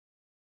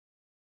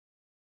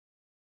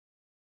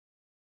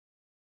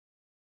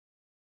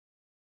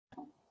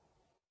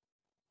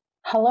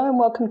Hello and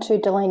welcome to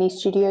Delaney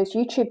Studios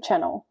YouTube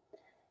channel.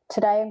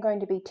 Today I'm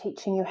going to be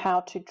teaching you how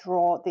to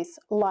draw this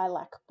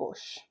lilac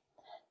bush.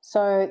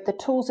 So the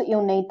tools that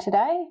you'll need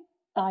today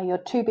are your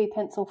 2B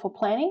pencil for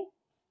planning,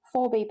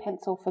 4B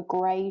pencil for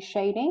grey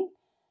shading,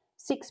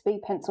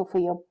 6B pencil for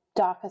your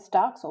darkest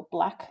darks or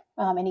black,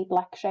 any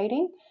black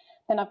shading.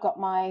 Then I've got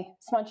my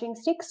smudging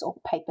sticks or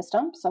paper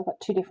stumps. I've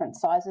got two different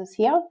sizes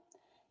here.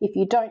 If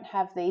you don't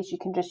have these, you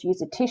can just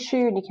use a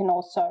tissue, and you can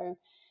also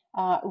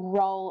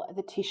roll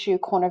the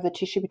corner of the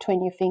tissue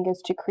between your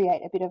fingers to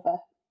create a bit of a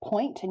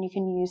point, and you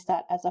can use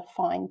that as a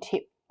fine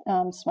tip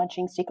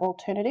smudging stick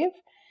alternative.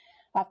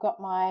 I've got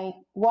my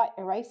white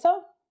eraser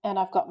and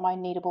I've got my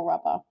kneadable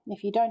rubber.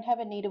 If you don't have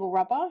a kneadable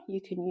rubber, you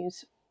can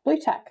use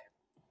Blutack.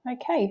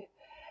 Okay,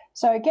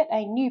 so get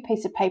a new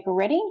piece of paper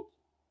ready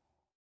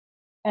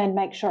and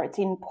make sure it's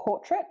in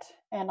portrait,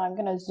 and I'm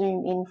going to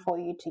zoom in for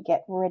you to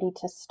get ready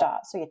to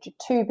start. So get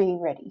your 2B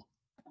ready.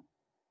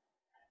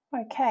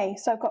 Okay,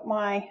 so I've got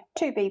my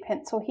 2B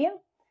pencil here.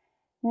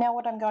 Now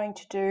what I'm going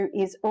to do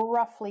is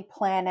roughly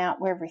plan out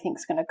where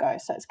everything's going to go.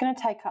 So it's going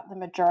to take up the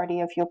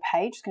majority of your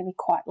page. It's going to be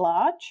quite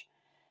large.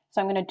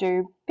 So I'm going to do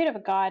a bit of a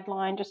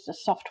guideline, just a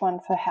soft one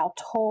for how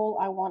tall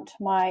I want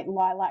my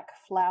lilac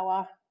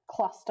flower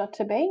cluster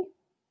to be.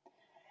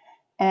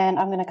 And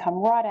I'm going to come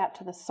right out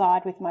to the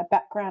side with my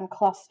background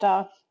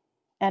cluster,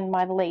 and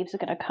my leaves are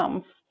going to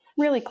come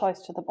really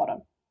close to the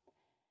bottom.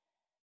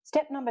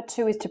 Step number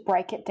 2 is to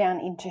break it down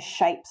into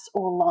shapes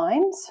or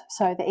lines.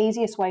 So the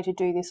easiest way to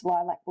do this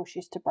lilac bush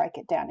is to break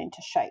it down into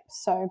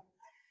shapes. So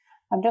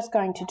I'm just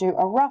going to do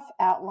a rough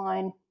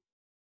outline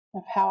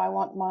of how I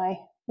want my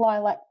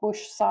lilac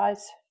bush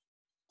size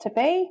to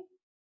be.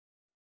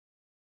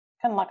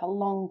 Kind of like a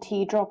long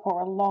teardrop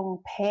or a long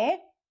pear.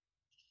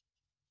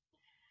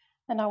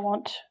 And I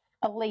want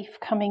a leaf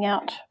coming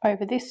out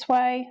over this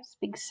way, this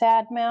big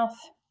sad mouth.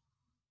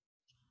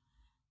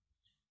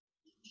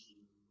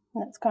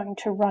 And it's going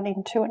to run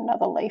into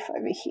another leaf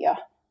over here.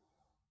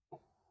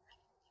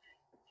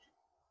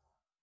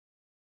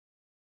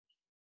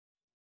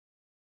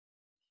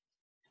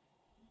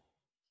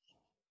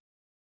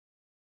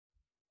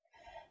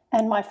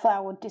 And my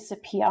flower will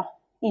disappear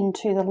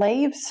into the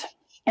leaves.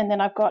 And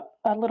then I've got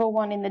a little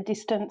one in the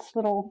distance,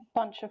 little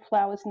bunch of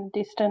flowers in the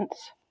distance.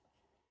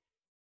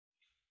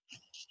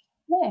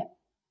 There.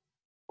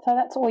 So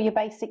that's all your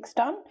basics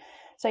done.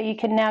 So you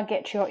can now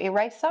get your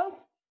eraser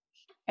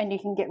and you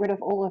can get rid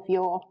of all of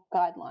your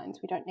guidelines.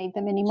 We don't need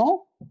them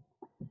anymore.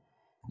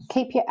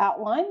 Keep your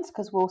outlines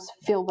because we'll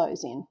fill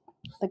those in.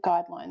 The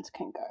guidelines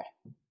can go.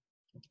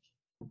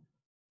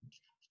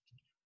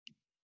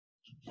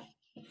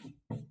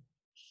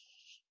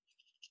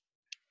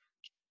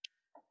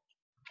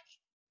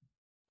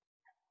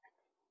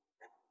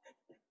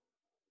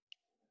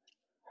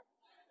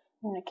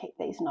 I'm going to keep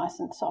these nice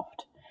and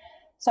soft.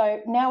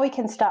 So now we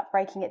can start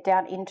breaking it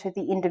down into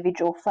the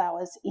individual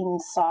flowers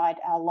inside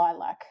our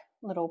lilac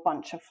little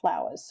bunch of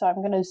flowers. So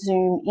I'm going to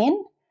zoom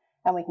in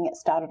and we can get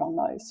started on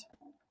those.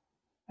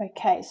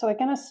 Okay, so we're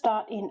going to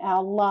start in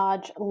our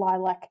large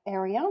lilac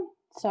area.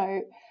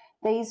 So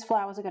these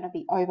flowers are going to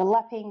be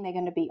overlapping, they're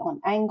going to be on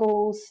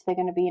angles, they're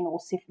going to be in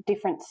all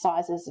different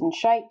sizes and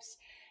shapes.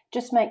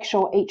 Just make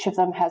sure each of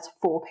them has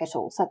 4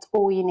 petals. That's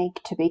all you need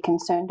to be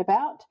concerned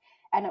about.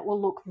 And it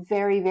will look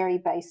very, very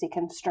basic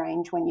and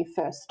strange when you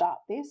first start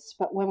this.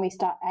 But when we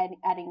start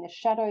adding the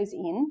shadows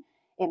in,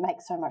 it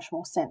makes so much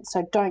more sense.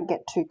 So don't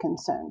get too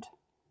concerned.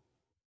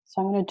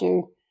 So I'm going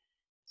to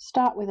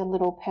start with a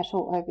little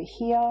petal over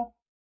here.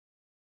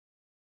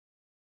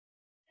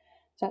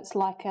 So it's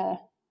like a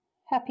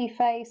happy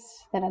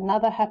face, then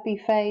another happy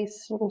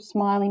face, little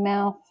smiley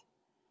mouth,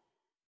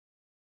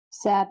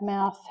 sad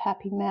mouth,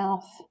 happy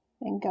mouth,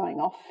 then going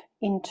off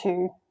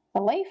into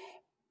the leaf.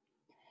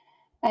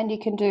 And you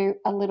can do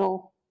a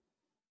little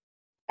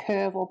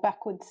curve or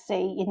backward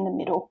C in the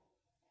middle.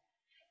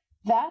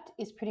 That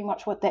is pretty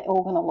much what they're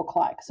all going to look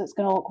like. So it's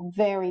going to look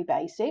very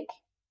basic,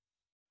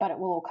 but it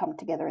will all come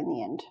together in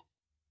the end.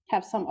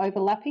 Have some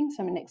overlapping.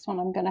 So the next one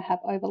I'm going to have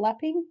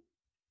overlapping.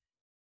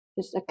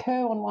 Just a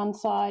curve on one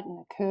side and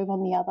a curve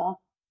on the other.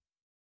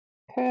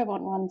 Curve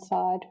on one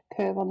side,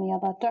 curve on the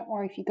other. Don't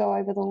worry if you go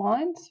over the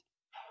lines.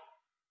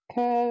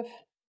 Curve,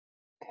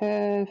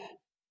 curve,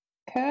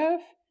 curve,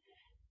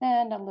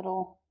 and a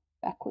little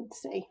backward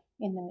C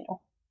in the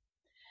middle.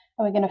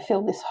 And we're going to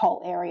fill this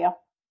whole area.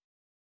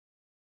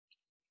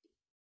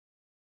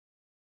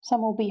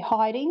 Some will be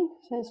hiding.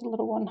 So there's a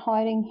little one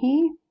hiding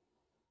here.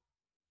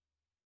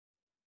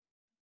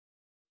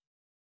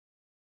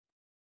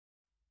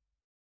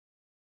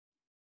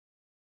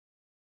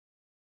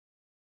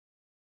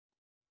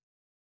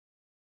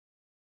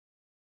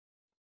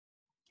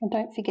 And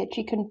don't forget,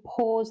 you can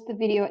pause the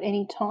video at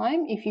any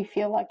time if you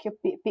feel like you're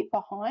a bit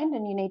behind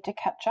and you need to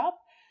catch up.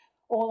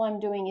 All I'm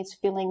doing is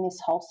filling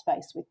this whole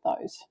space with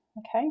those,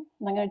 okay?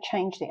 And I'm going to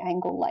change the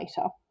angle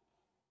later.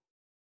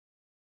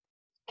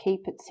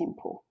 Keep it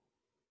simple.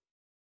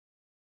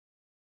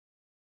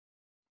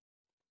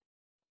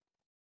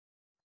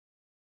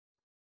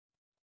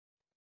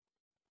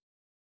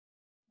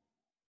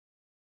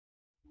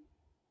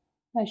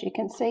 As you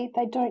can see,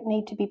 they don't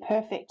need to be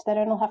perfect. They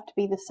don't all have to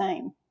be the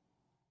same.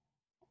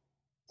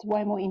 It's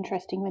way more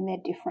interesting when they're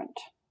different.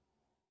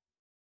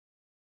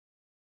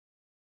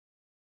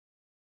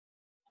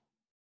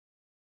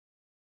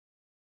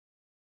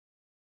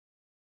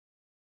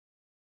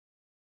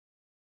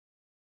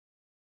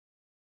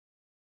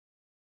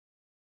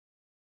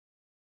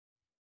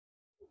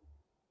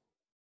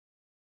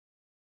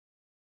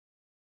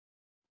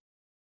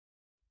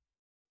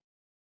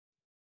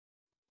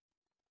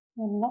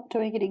 I'm not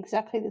doing it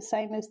exactly the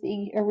same as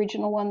the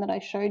original one that I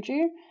showed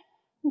you.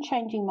 I'm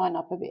changing mine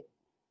up a bit.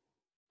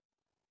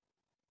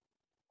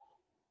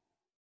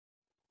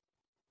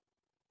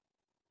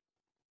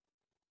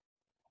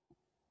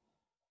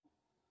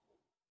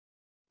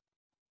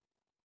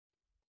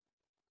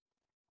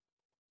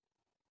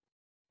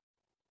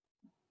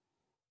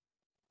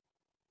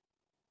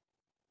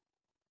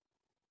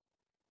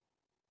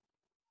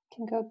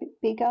 Can go a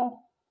bit bigger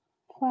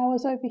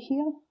flowers over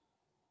here.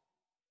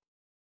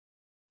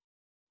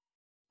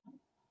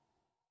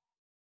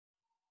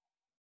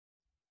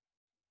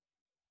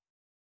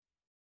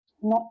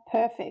 Not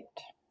perfect.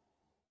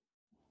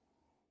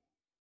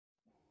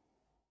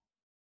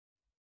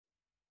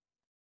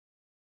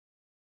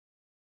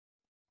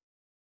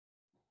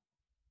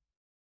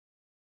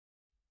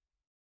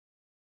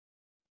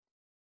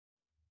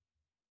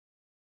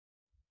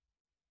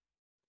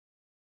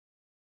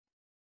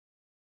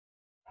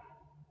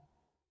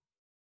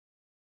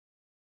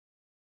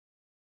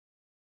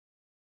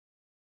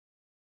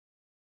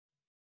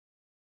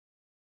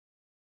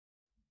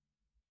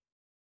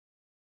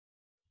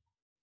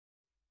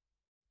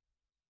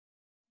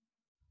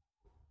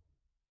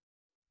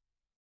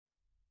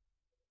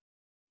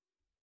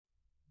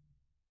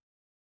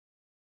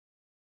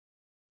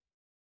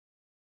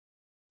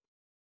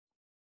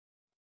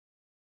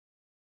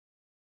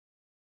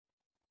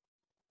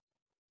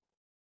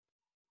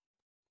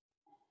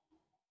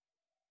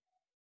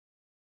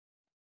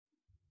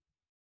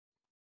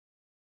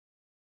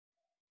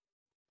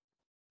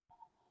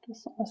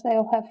 As long as they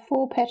all have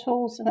 4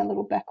 petals and a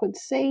little backward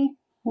C,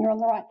 you're on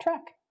the right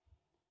track.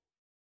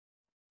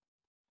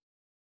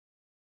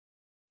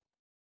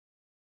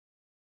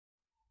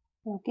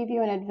 I'll give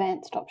you an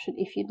advanced option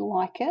if you'd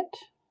like it.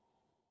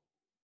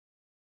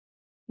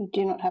 You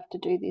do not have to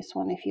do this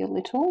one if you're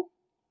little.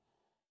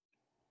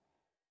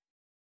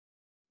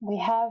 We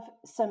have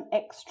some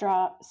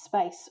extra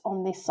space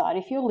on this side.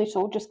 If you're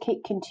little, just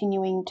keep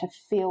continuing to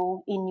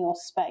fill in your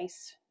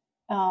space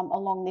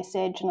along this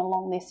edge and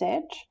along this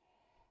edge.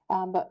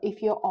 But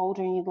if you're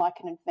older and you'd like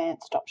an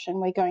advanced option,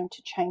 we're going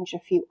to change a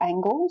few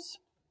angles.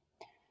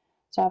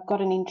 So I've got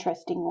an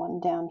interesting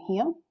one down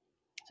here.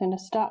 So I'm going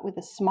to start with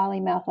a smiley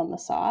mouth on the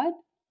side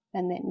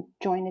and then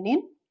join it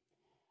in.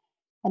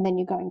 And then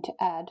you're going to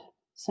add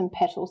some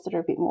petals that are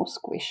a bit more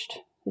squished.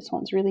 This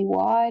one's really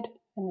wide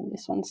and then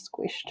this one's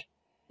squished.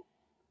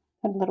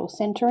 Put a little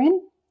centre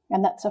in,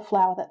 and that's a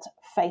flower that's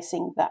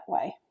facing that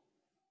way.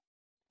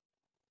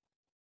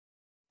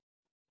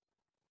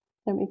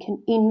 Then we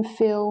can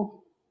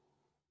infill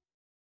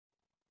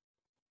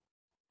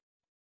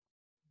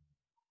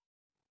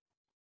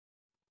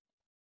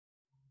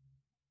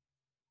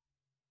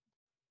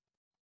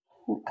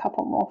a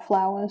couple more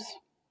flowers.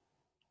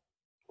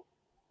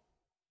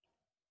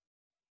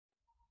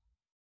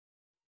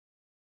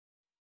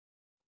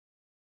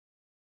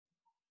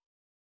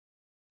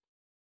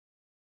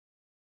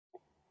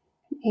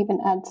 Even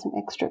add some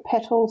extra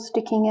petals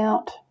sticking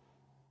out.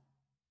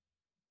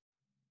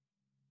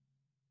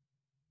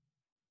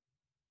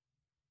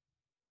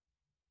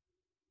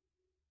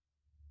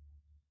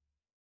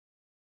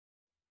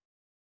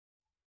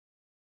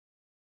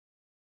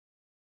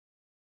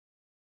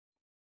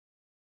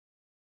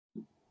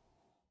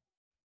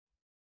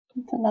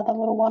 It's another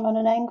little one on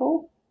an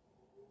angle.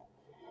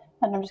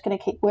 And I'm just going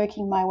to keep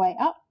working my way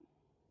up.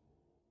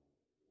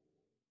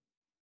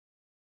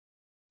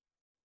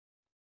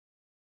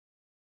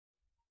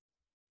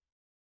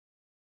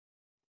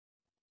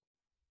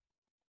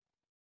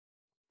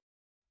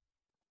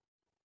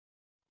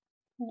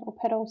 Little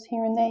petals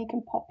here and there you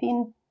can pop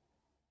in.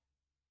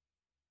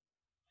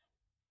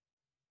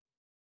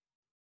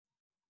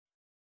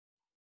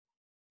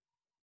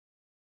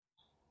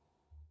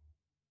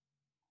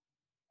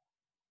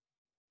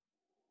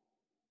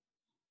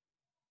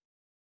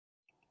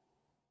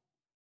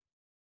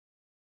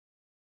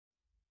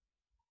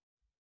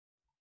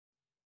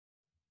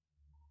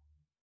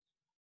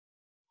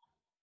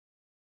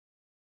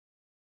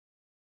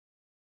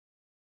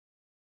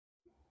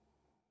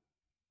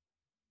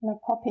 I'm going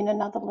to pop in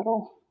another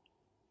little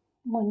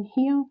one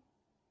here. You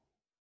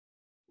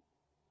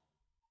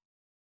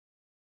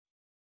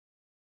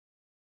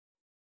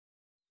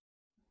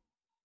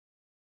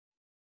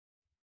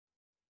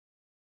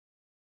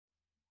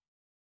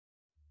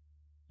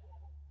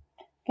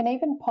can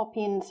even pop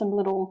in some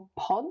little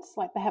pods,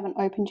 like they haven't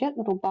opened yet,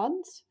 little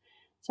buds.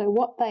 So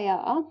what they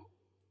are,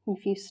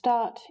 if you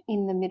start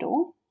in the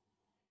middle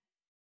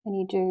and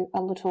you do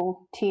a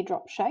little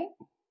teardrop shape,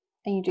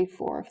 and you do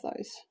 4 of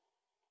those.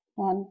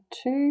 1,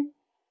 2,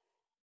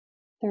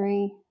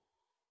 3,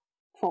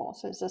 4.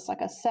 So it's just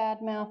like a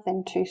sad mouth,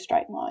 then 2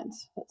 straight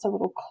lines. That's a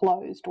little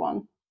closed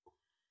one.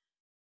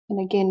 And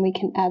again, we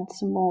can add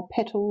some more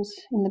petals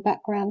in the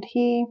background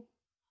here.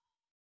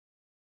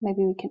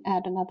 Maybe we can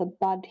add another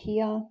bud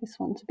here. This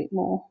one's a bit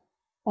more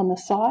on the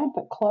side,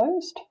 but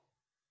closed.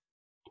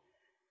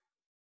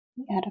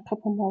 Add a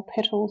couple more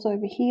petals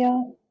over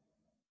here.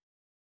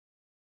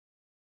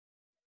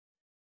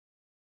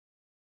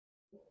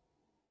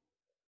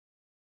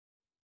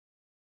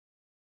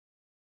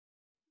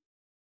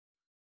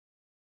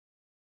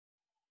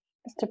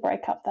 Just to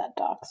break up that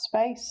dark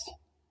space.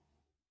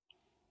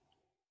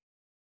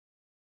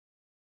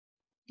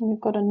 And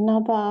we've got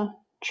another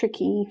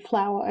tricky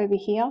flower over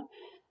here.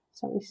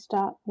 So we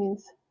start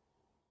with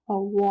a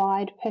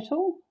wide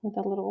petal with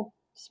a little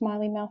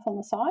smiley mouth on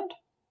the side.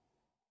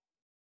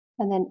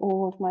 And then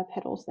all of my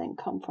petals then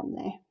come from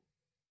there.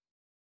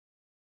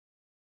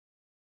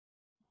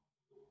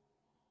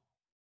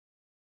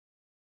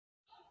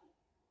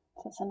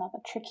 So it's another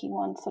tricky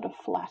one, sort of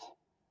flat.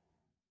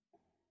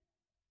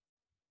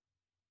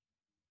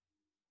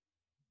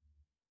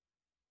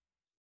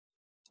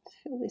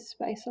 Fill this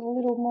space a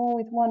little more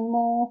with one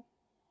more.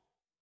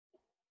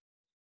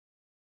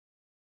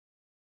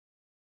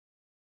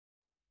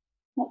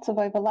 Lots of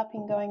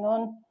overlapping going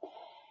on.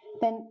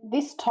 Then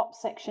this top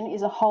section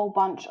is a whole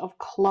bunch of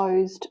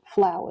closed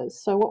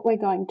flowers. So what we're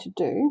going to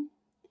do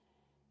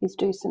is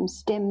do some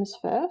stems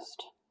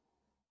first.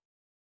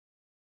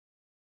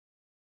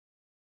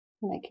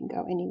 And they can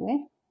go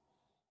anywhere.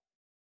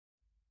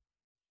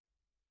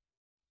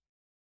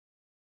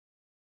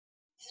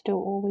 Still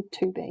all with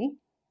 2B.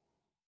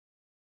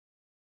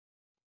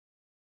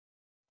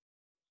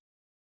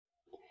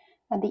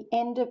 And the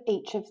end of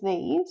each of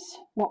these,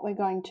 what we're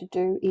going to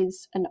do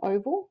is an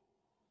oval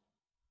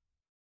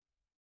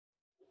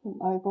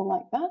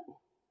like that.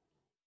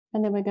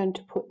 And then we're going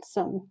to put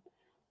some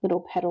little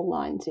petal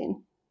lines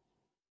in.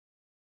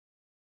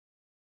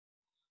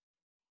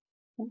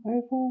 An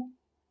oval,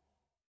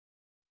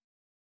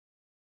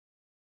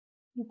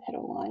 and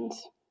petal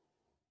lines.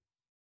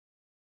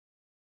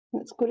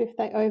 And it's good if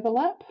they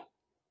overlap.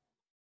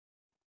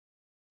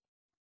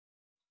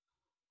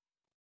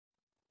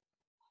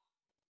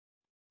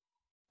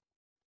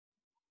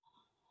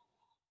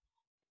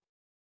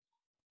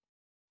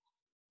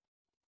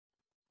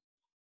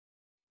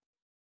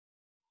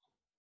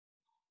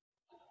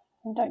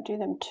 And don't do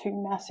them too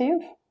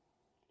massive.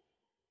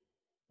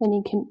 Then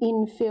you can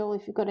infill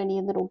if you've got any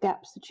little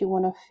gaps that you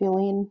want to fill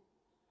in.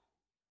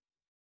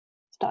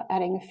 Start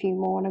adding a few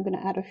more, and I'm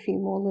going to add a few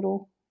more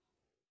little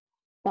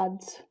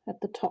buds at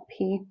the top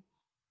here.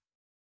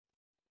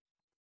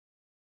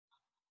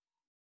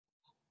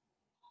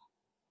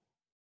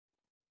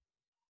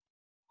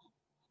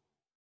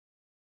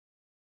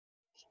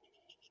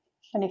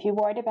 And if you're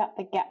worried about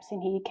the gaps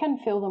in here, you can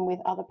fill them with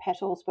other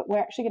petals, but we're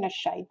actually going to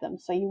shade them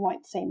so you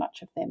won't see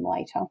much of them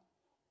later.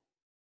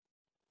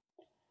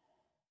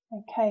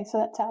 Okay, so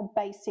that's our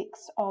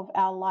basics of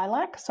our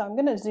lilac. So I'm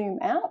going to zoom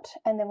out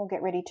and then we'll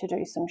get ready to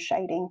do some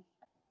shading.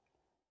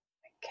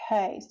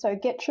 Okay, so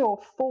get your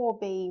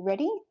 4B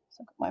ready.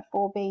 So I've got my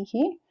 4B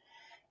here.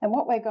 And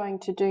what we're going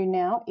to do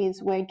now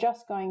is we're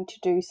just going to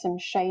do some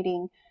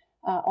shading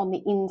on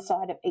the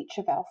inside of each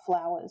of our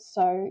flowers.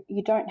 So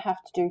you don't have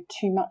to do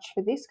too much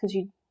for this because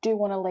you do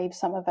want to leave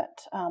some of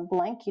it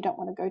blank. You don't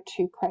want to go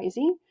too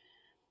crazy.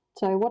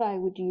 So what I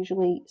would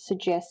usually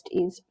suggest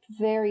is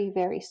very,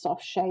 very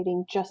soft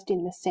shading just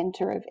in the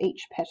center of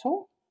each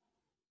petal.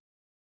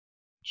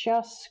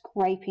 Just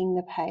scraping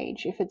the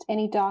page. If it's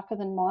any darker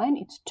than mine,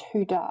 it's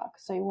too dark.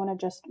 So you want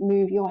to just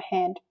move your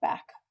hand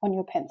back on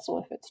your pencil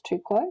if it's too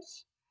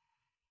close.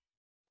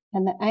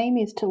 And the aim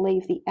is to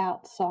leave the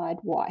outside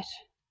white,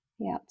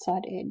 the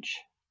outside edge.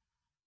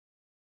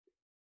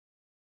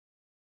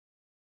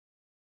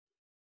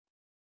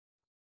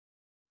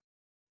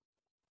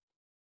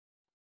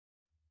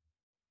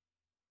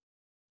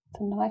 It's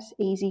a nice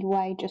easy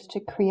way just to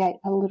create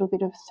a little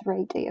bit of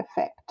 3D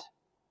effect.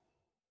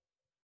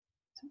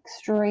 So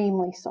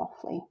extremely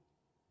softly.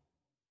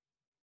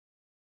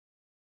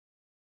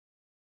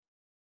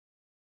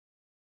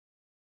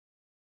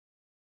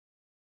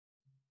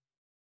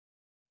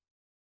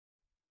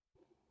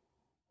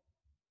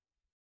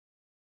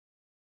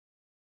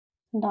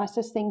 The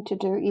nicest thing to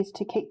do is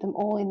to keep them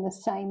all in the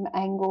same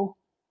angle.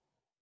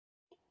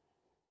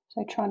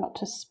 So try not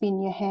to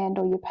spin your hand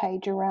or your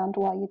page around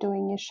while you're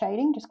doing your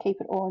shading. Just keep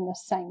it all in the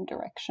same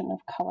direction of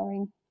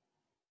colouring.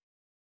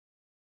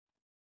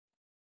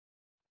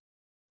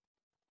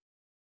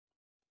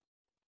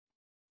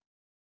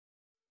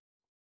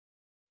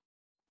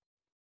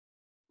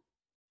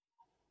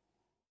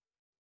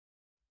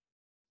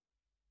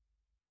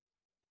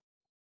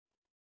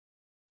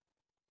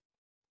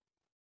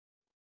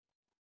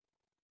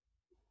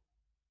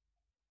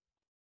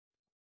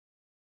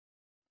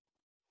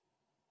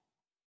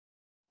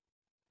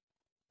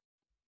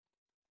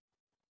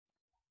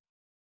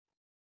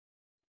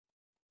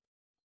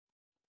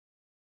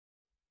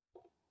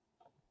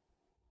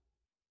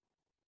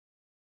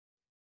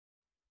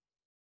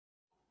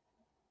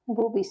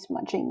 We'll be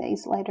smudging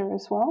these later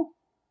as well.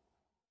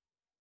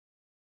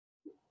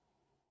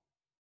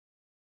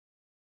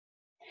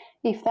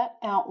 If that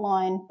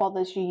outline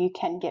bothers you, you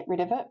can get rid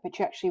of it, but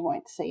you actually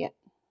won't see it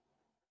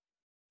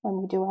when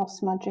we do our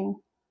smudging.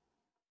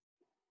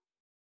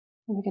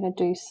 We're going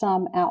to do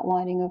some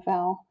outlining of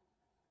our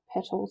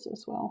petals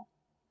as well.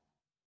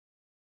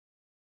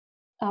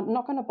 I'm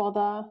not going to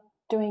bother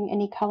doing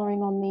any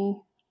colouring on the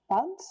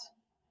buds.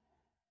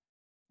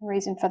 The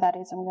reason for that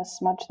is I'm going to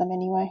smudge them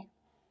anyway.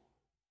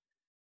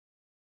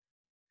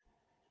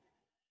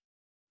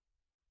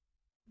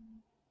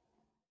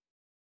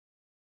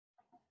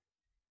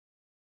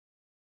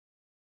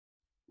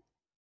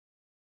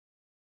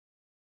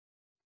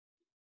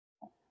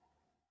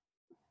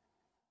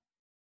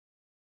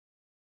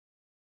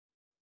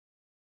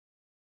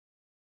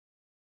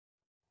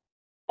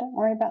 Don't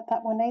worry about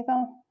that one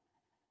either.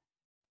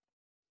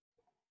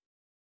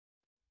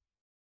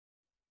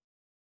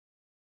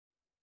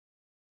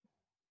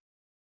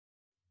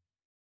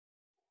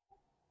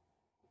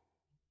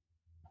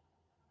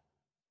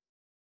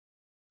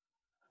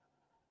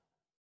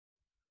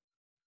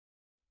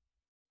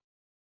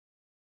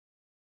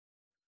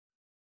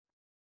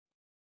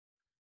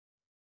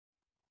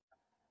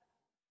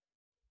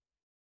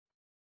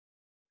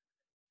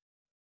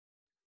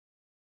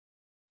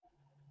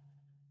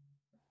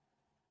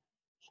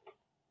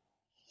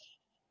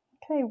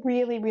 Okay,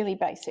 really, really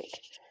basic.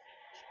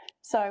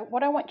 So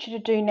what I want you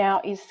to do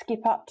now is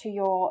skip up to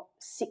your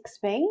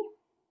 6B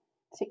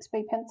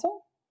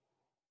pencil.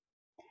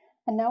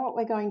 And now what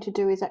we're going to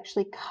do is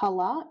actually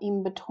colour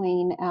in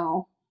between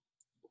our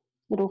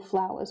little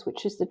flowers,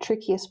 which is the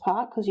trickiest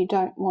part because you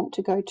don't want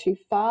to go too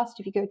fast.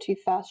 If you go too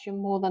fast, you're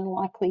more than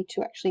likely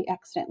to actually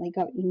accidentally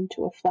go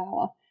into a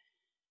flower.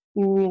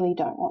 You really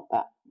don't want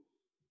that.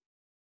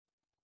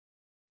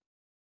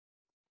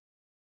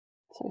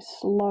 So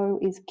slow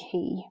is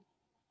key.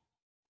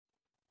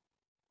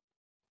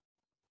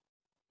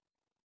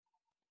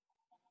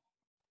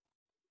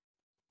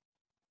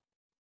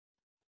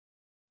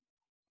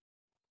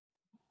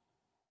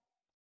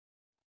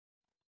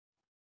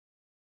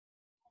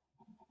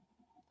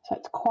 So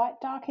it's quite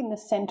dark in the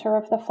centre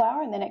of the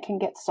flower and then it can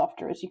get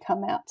softer as you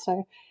come out.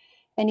 So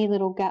any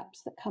little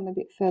gaps that come a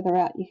bit further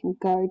out, you can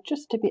go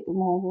just a bit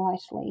more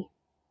lightly.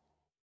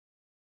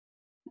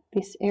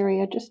 This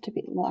area just a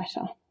bit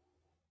lighter.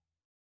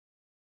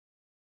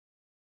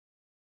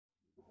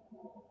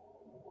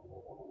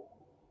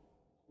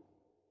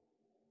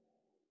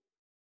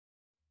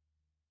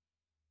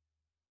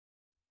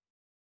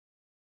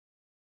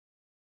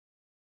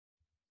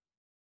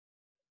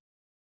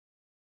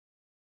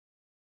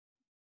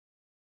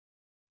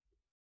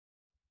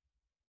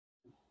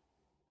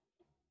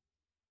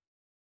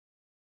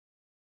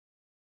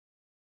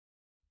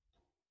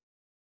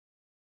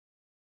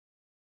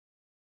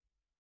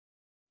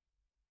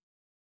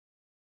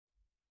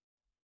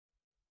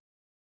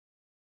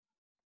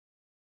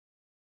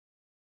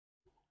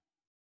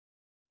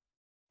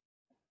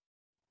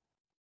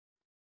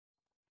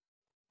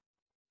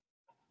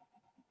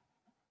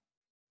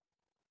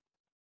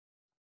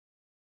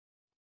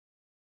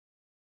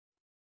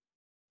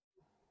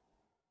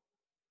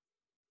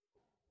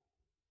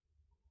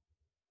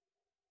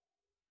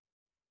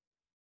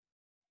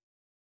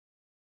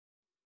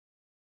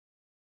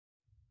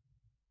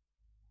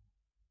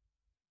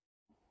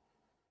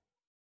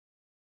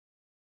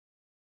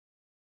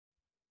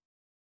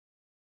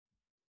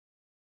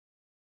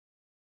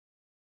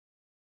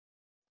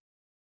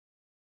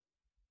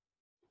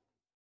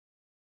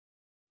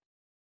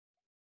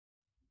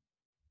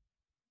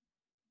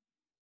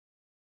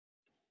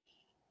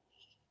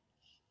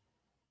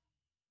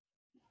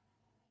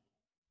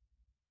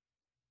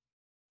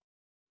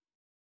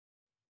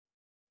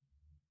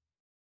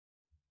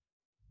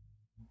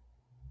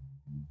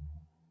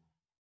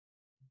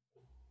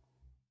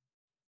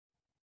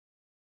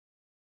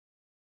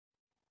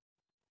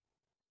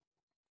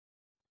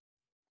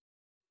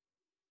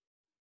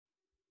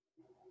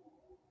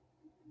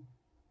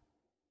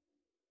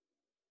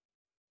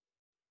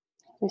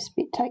 This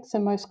bit takes the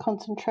most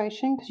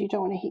concentration because you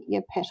don't want to hit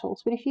your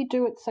petals. But if you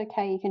do, it's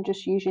okay. You can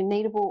just use your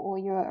Kneadable or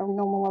your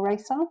normal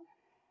eraser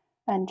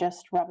and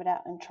just rub it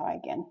out and try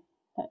again.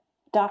 That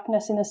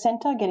darkness in the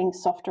centre getting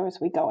softer as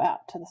we go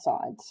out to the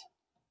sides.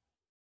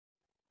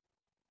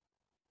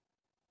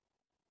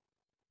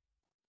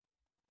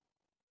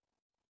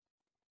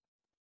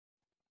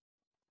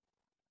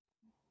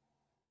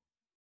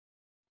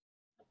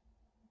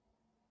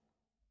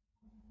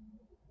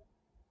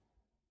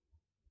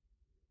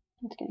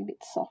 It's getting a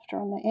bit softer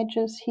on the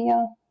edges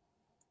here.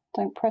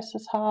 Don't press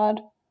as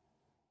hard.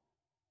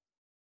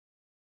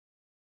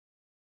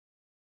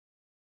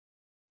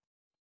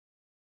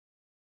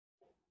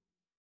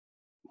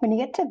 When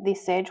you get to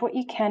this edge, what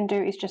you can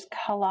do is just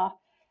colour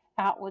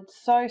outwards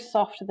so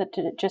soft that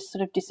it just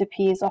sort of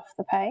disappears off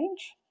the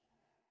page.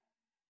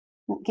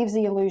 It gives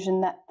the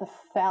illusion that the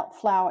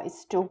flower is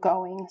still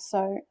going,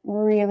 so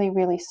really,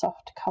 really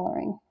soft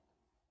colouring.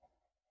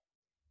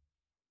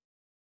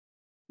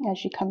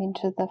 As you come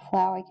into the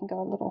flower, you can go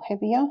a little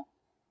heavier.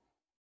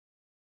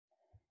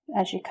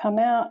 As you come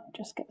out, it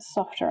just gets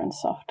softer and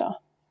softer.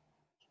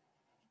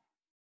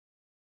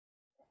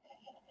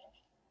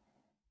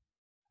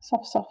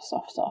 Soft, soft,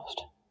 soft,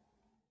 soft.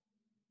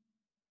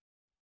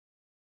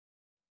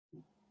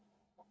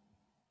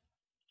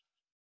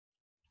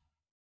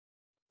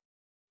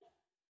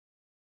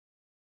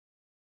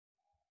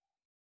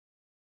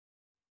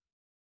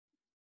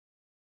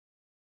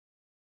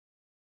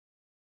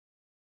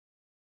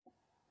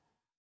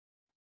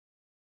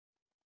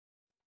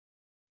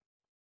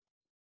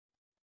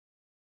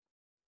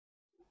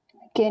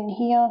 Again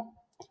here,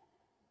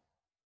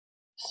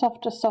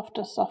 softer,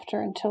 softer,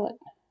 softer until it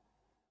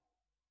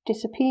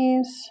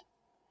disappears.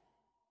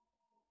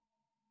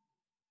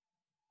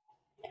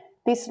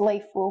 This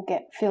leaf will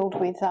get filled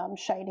with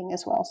shading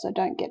as well, so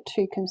don't get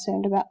too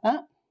concerned about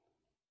that.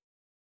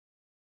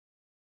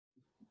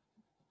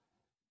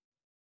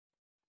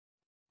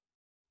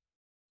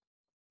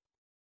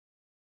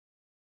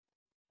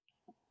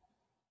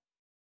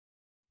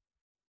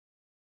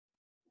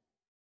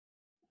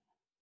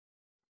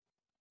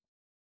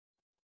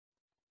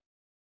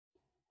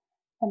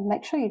 And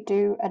make sure you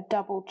do a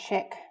double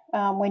check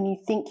when you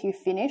think you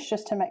finish,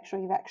 just to make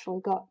sure you've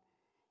actually got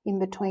in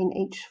between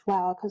each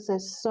flower, because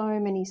there's so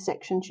many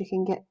sections you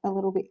can get a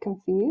little bit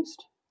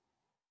confused.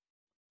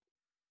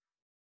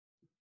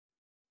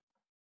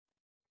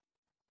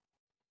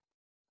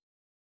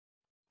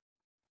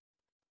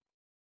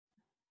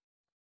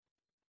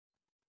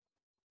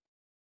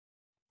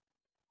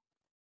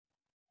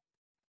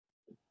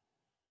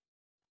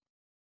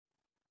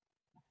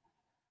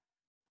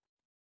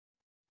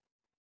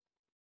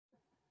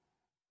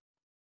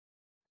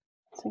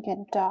 So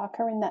again,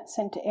 darker in that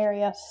centre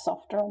area,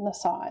 softer on the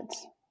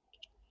sides.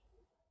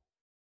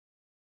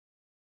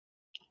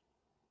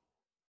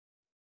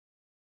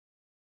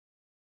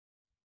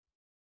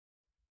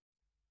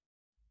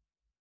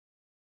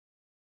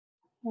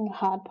 And the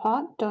hard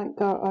part, don't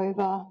go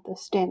over the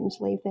stems,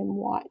 leave them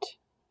white.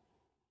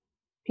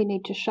 If you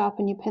need to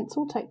sharpen your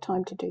pencil, take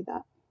time to do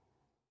that.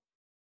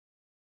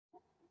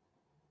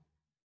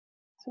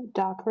 So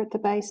darker at the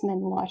base and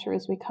then lighter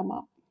as we come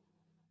up.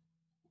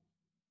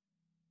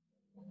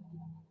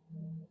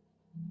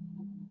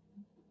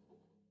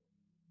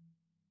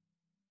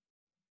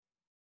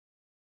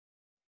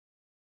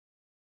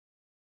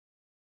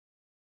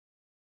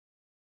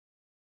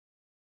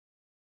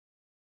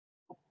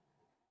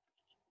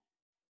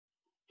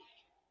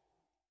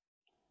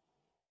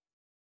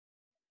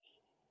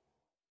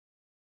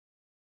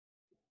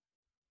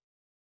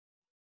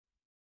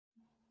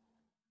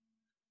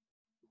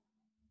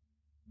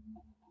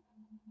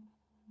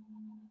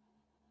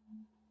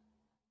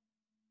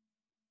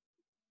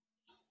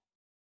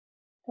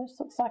 This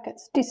looks like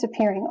it's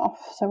disappearing off,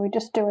 so we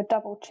just do a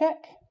double check.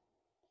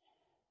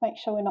 Make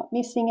sure we're not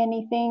missing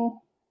anything.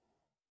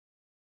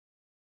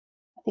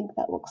 I think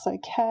that looks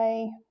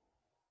okay.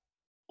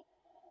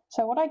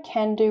 So what I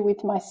can do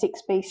with my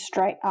 6B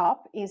straight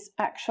up is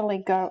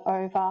actually go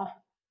over a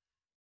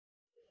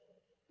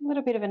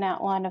little bit of an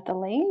outline of the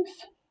leaves.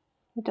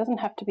 It doesn't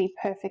have to be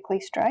perfectly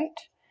straight.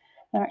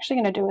 I'm actually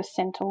going to do a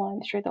centre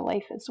line through the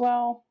leaf as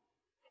well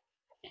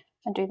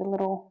and do the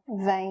little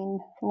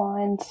vein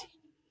lines.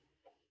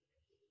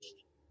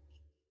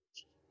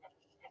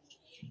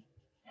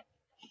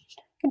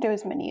 You can do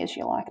as many as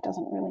you like, it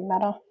doesn't really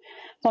matter,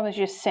 as long as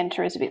your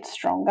centre is a bit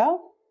stronger.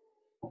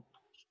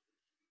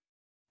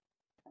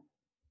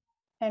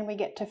 And we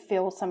get to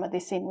fill some of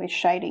this in with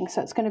shading,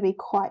 so it's going to be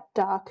quite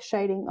dark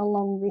shading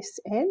along this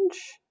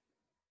edge.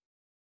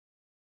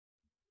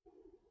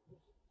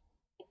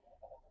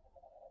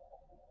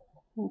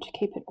 And to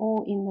keep it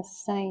all in the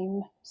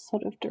same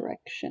sort of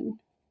direction,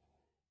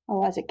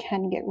 otherwise it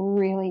can get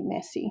really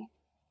messy.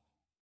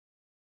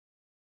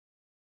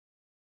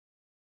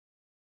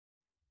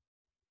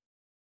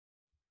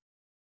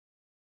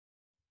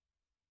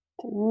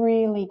 It's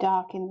really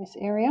dark in this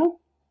area.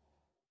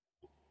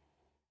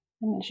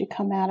 And as you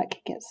come out, it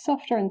can get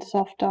softer and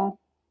softer.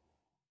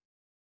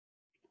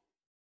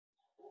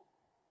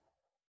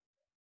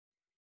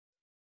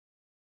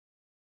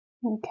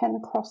 You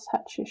can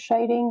cross-hatch your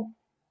shading.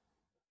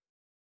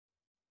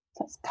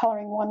 So it's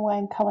colouring one way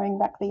and colouring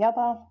back the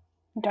other.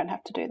 You don't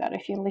have to do that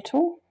if you're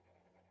little.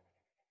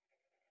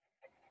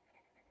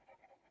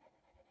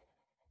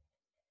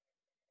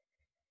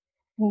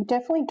 You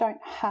definitely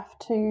don't have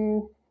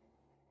to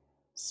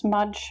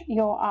smudge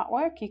your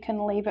artwork. You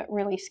can leave it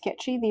really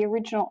sketchy. The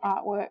original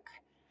artwork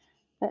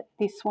that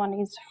this one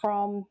is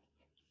from,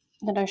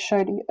 that I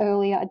showed you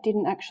earlier, I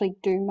didn't actually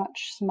do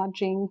much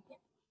smudging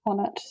on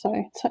it, so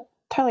it's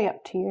totally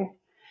up to you.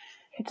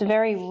 It's a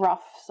very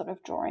rough sort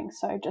of drawing,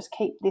 so just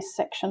keep this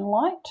section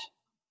light.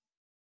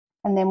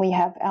 And then we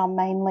have our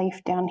main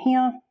leaf down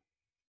here.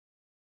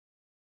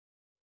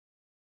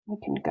 We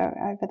can go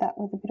over that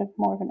with a bit of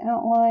more of an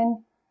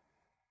outline.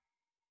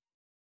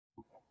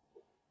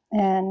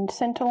 And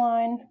centre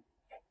line.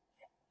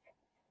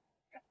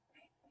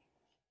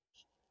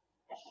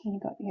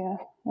 You've got your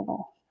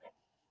little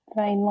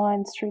vein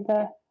lines through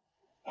the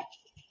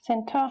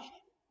centre.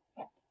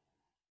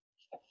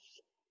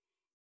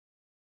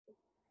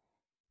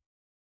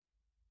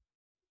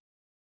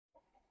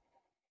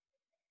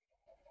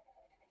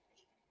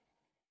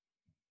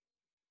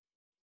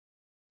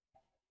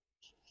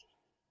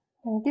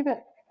 And give it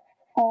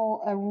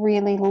all a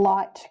really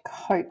light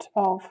coat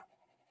of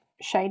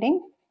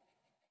shading.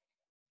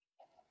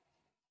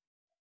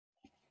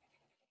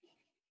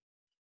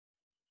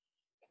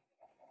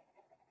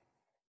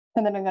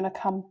 And then I'm going to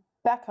come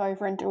back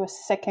over and do a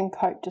second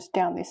coat just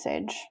down this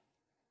edge.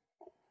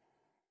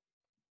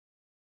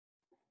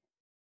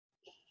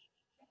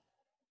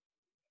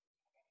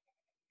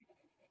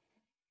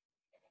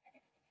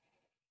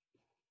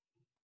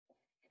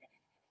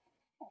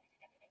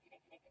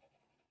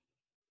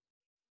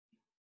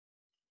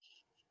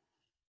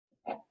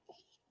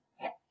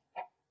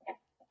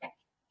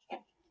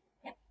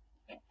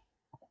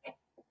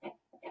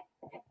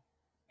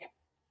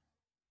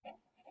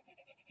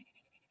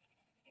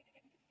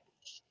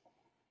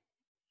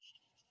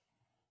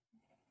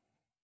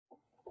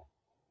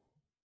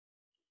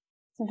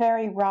 It's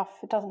very rough,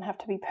 it doesn't have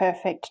to be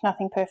perfect,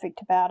 nothing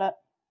perfect about it.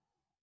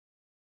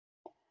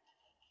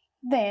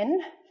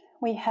 Then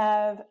we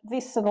have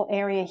this little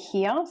area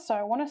here, so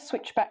I want to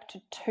switch back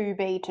to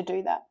 2B to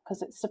do that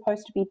because it's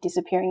supposed to be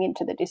disappearing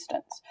into the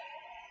distance.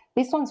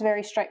 This one's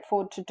very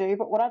straightforward to do,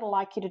 but what I'd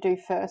like you to do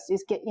first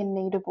is get your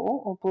Kneadable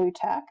or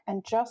Blutack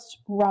and just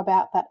rub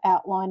out that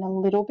outline a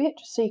little bit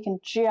just so you can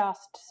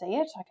just see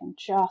it. I can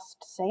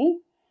just see.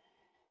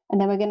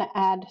 And then we're going to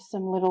add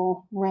some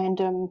little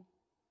random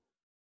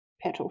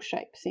petal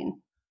shapes in.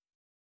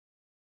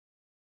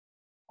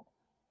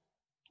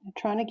 I'm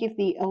trying to give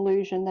the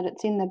illusion that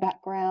it's in the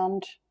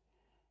background.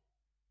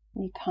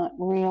 You can't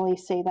really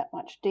see that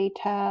much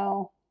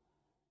detail.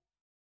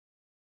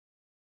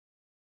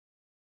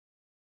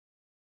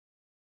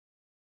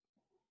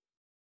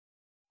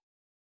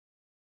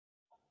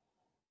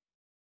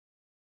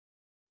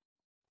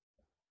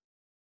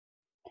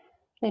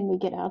 Then we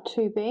get our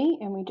 2B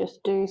and we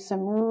just do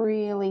some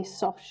really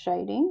soft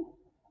shading.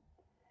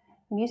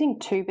 I'm using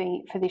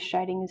 2B for this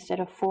shading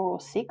instead of 4 or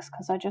 6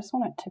 because I just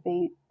want it to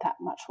be that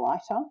much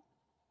lighter.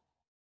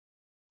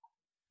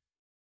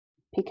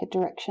 Pick a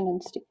direction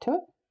and stick to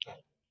it.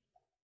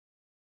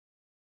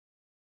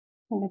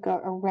 I'm going to go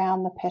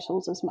around the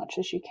petals as much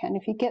as you can.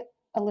 If you get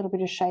a little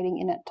bit of shading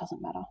in it, it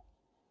doesn't matter.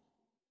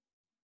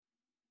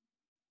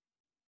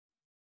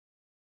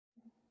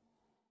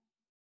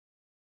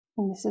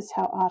 And this is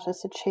how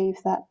artists achieve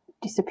that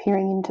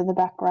disappearing into the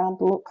background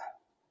look.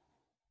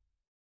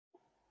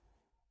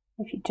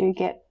 If you do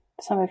get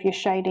some of your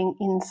shading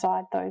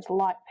inside those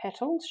light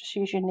petals, just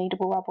use your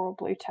Kneadable rubber or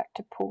Blutack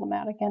to pull them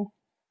out again.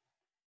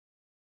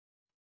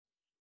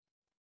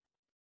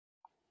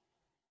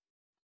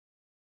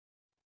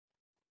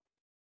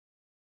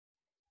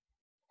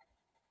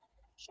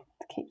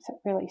 It keeps it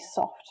really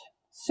soft,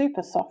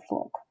 super soft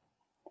look.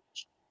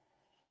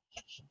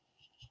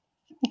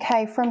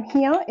 Okay, from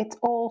here it's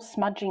all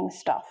smudging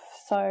stuff,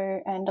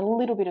 and a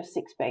little bit of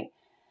 6B.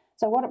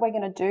 So what we're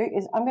going to do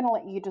is I'm going to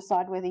let you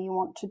decide whether you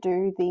want to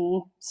do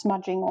the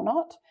smudging or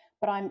not,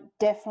 but I'm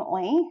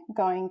definitely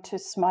going to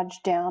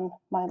smudge down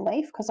my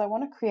leaf because I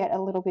want to create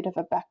a little bit of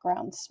a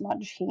background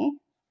smudge here.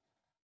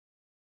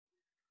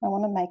 I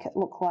want to make it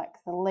look like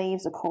the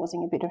leaves are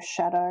causing a bit of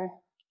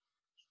shadow.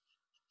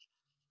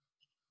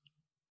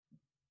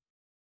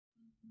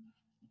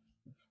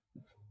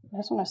 I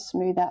just want to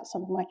smooth out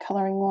some of my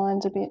colouring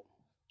lines a bit.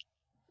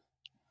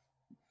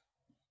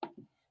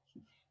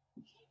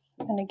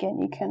 And again,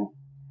 you can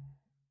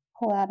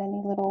pull out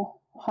any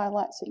little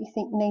highlights that you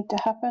think need to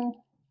happen.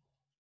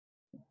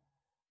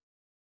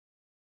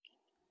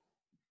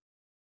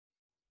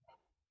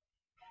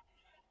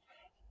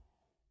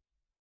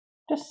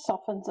 Just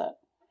softens it.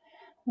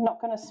 I'm not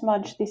going to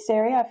smudge this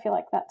area. I feel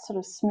like that's sort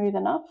of smooth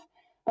enough,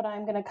 but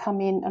I'm going to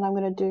come in and I'm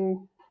going to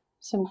do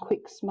some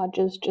quick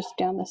smudges just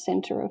down the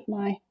centre of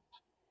my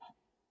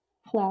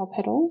flower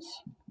petals.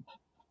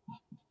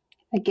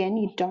 Again,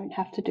 you don't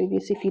have to do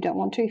this if you don't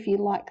want to. If you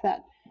like that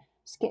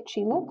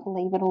sketchy look,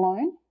 leave it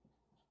alone.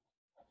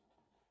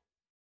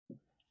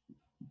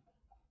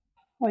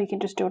 Or you can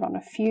just do it on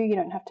a few. You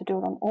don't have to do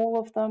it on all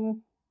of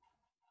them.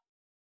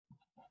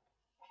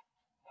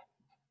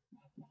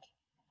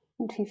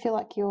 If you feel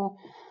like your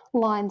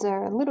lines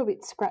are a little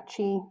bit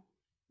scratchy,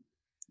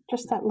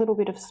 just that little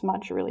bit of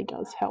smudge really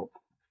does help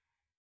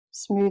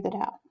smooth it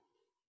out.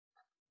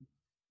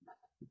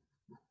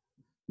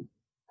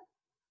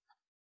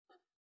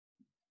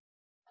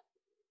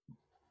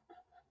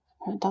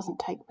 And it doesn't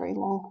take very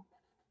long.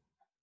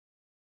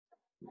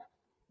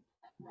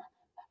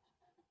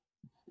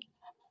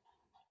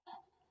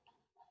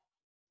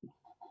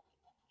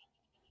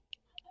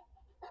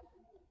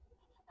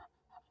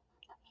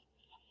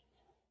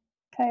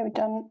 Okay, we've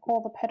done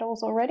all the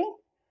petals already.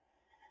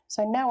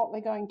 So now what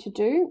we're going to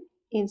do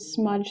is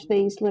smudge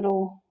these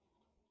little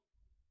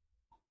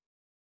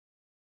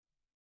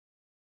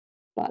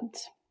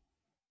buds.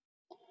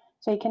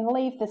 So you can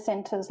leave the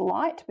centres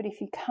light, but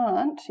if you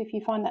can't, if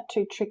you find that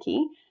too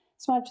tricky,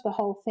 smudge the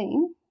whole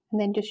thing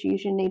and then just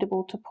use your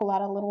Kneadable to pull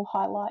out a little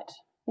highlight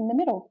in the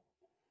middle.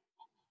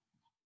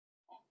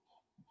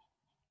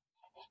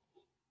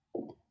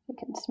 You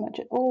can smudge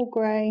it all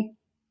grey,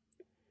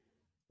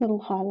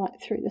 little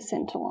highlight through the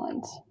centre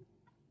lines.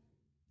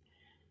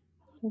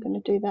 I'm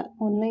going to do that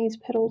on these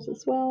petals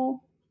as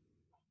well.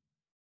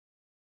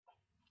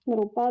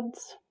 Little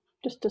buds,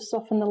 just to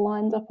soften the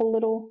lines up a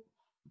little.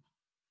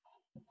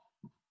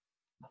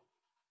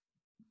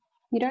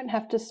 You don't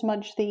have to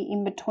smudge the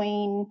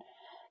in-between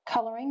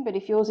colouring, but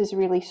if yours is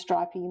really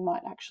stripy, you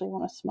might actually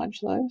want to smudge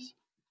those.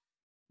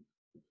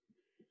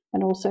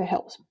 And also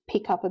helps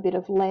pick up a bit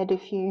of lead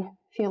if you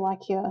feel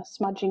like your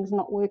smudging's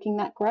not working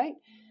that great.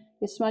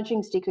 Your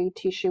smudging stick or your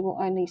tissue will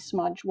only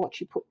smudge what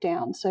you put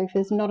down. So if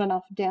there's not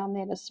enough down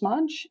there to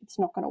smudge, it's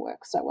not going to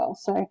work so well.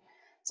 So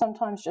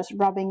sometimes just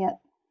rubbing it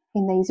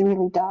in these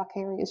really dark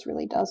areas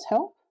really does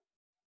help.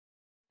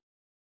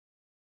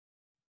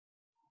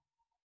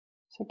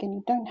 So again,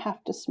 you don't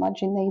have to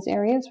smudge in these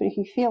areas, but if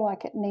you feel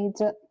like it needs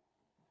it,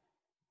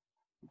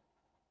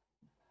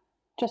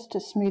 just to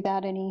smooth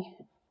out any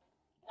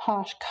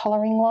harsh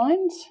colouring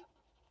lines.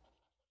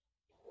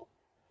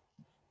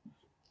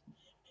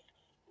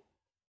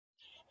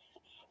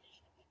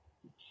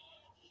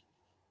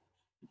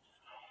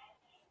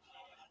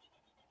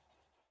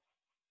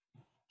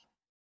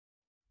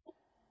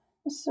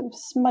 Just sort of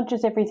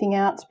smudges everything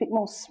out. It's a bit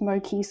more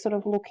smoky sort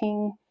of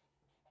looking.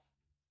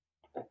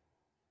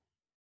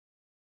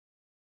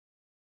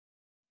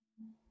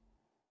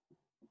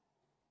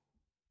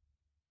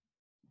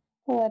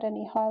 Pull out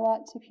any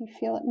highlights if you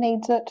feel it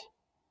needs it.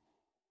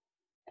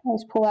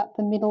 Always pull out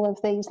the middle of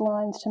these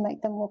lines to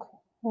make them look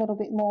a little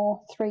bit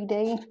more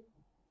 3D.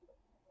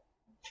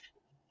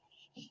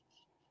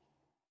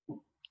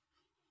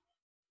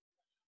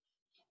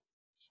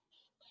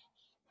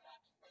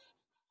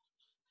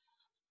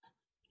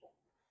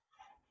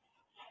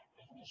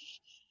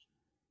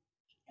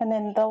 And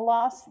then the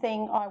last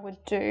thing I would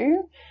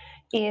do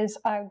is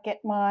I get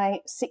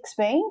my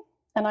 6B,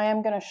 and I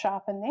am going to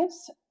sharpen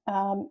this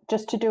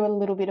just to do a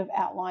little bit of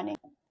outlining.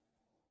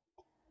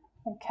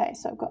 Okay,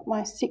 so I've got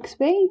my 6B,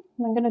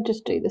 and I'm going to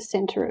just do the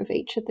centre of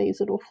each of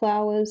these little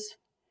flowers,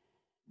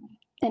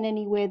 and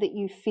anywhere that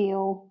you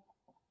feel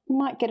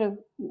might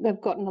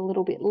they've gotten a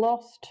little bit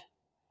lost.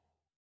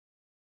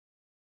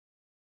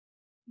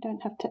 You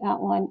don't have to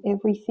outline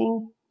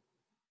everything.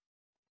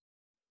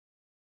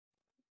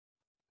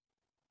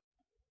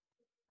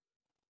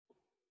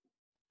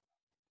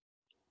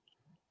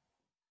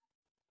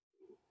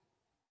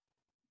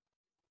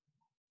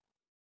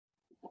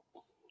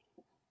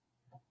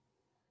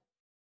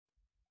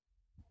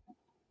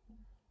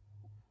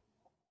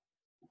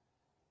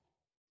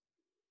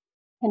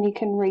 And you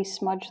can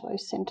re-smudge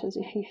those centres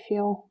if you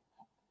feel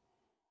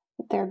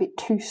that they're a bit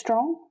too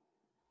strong.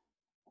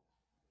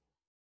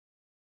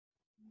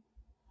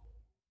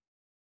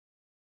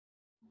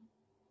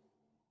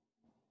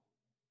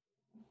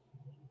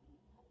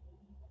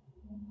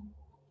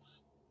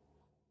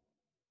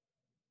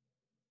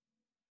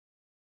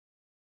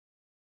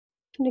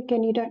 And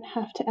again, you don't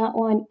have to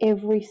outline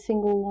every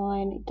single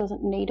line, it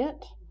doesn't need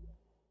it.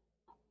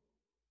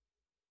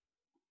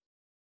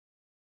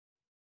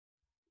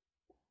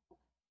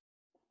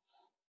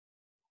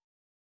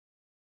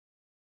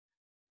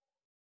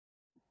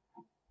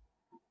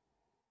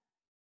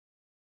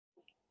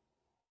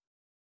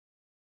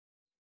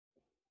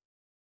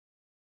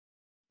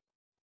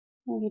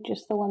 Maybe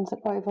just the ones that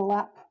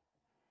overlap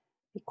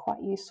be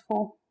quite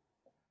useful.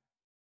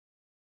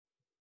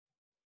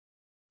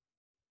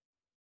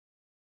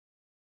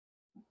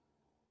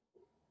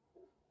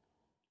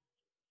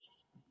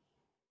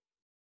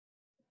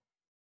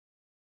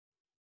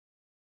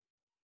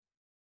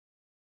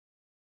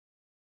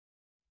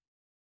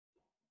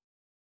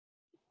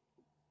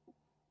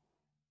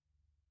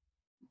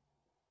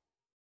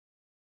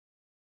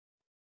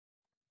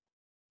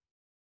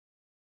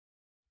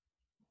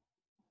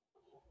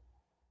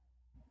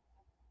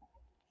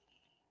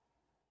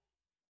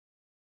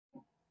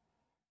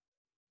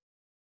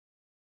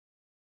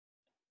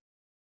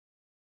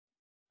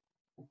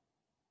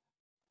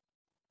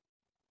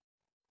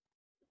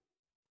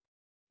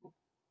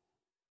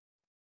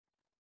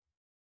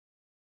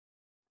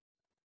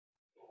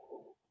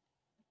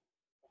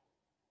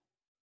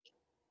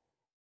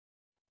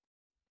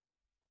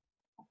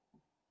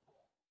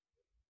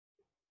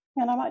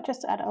 And I might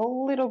just add a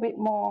little bit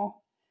more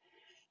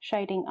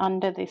shading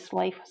under this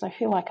leaf because I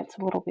feel like it's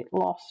a little bit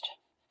lost.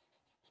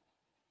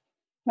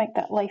 Make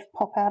that leaf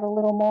pop out a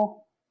little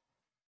more.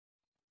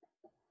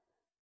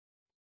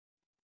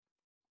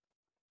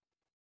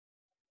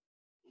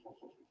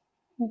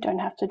 You don't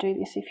have to do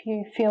this if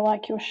you feel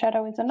like your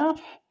shadow is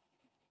enough.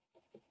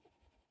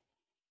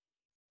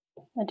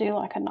 I do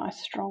like a nice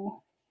strong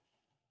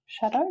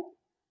shadow.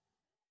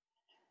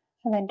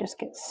 And then just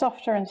get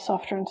softer and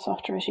softer and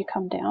softer as you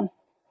come down.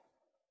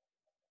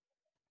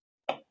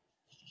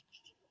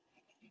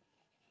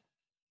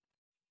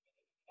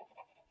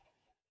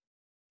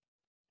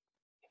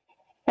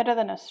 Better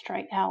than a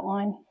straight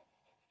outline.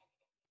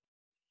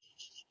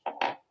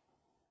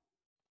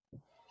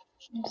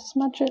 And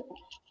smudge it.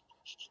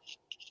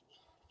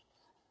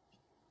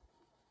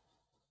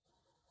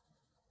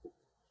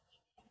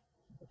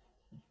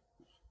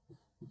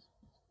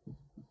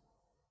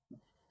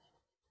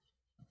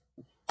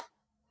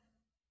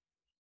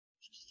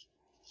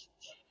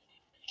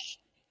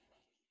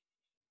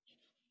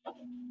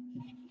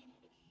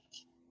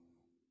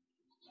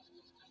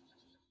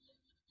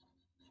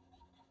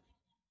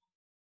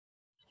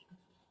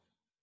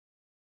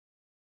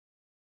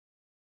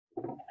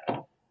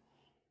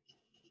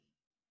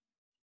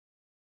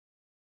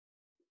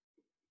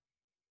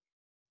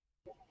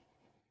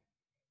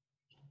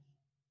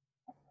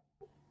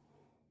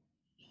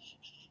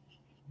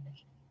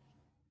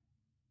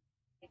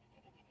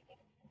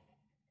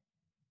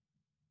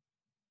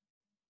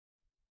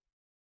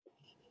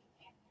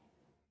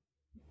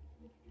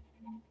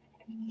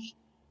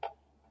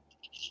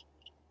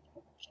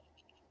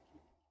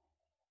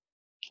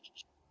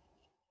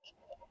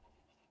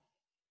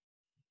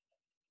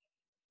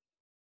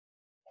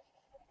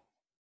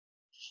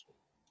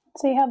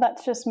 See how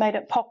that's just made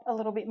it pop a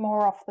little bit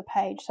more off the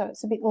page, so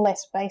it's a bit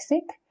less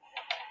basic.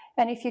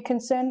 And if you're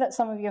concerned that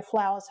some of your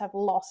flowers have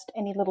lost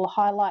any little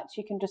highlights,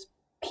 you can just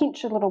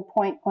pinch a little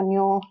point on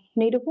your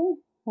Kneadable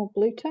or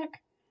Blutack,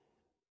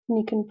 and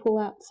you can pull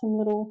out some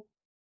little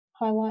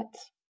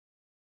highlights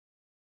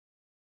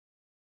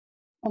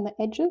on the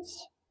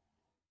edges.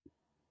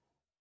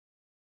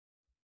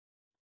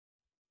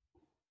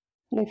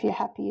 And if you're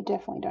happy, you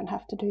definitely don't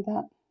have to do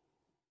that.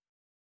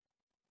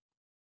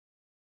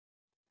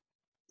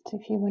 So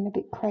if you went a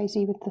bit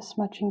crazy with the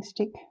smudging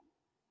stick,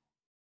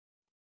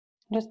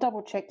 just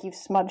double check you've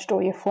smudged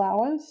all your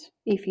flowers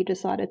if you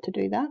decided to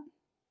do that,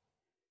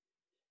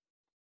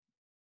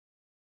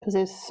 because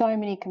there's so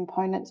many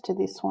components to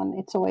this one.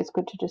 It's always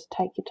good to just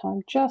take your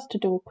time just to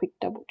do a quick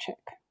double check.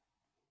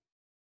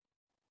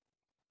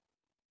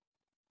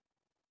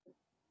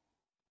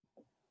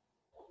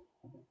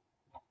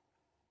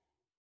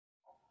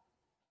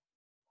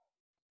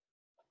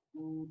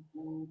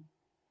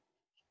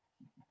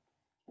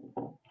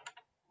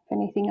 If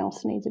anything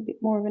else needs a bit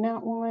more of an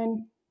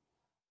outline,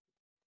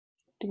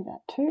 do that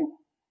too.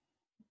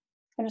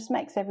 It just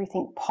makes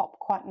everything pop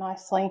quite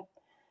nicely.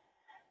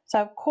 So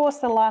of course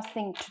the last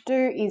thing to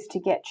do is to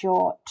get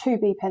your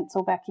 2B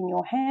pencil back in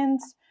your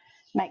hands.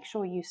 Make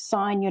sure you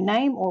sign your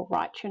name or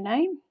write your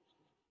name.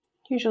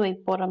 Usually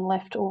bottom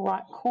left or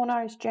right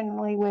corner is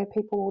generally where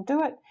people will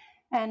do it,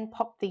 and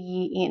pop the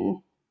year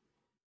in.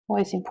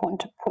 Always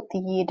important to put the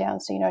year down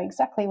so you know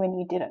exactly when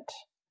you did it.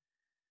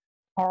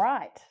 All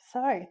right,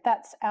 so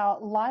that's our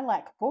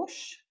lilac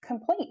bush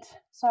complete.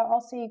 So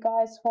I'll see you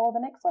guys for the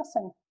next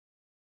lesson.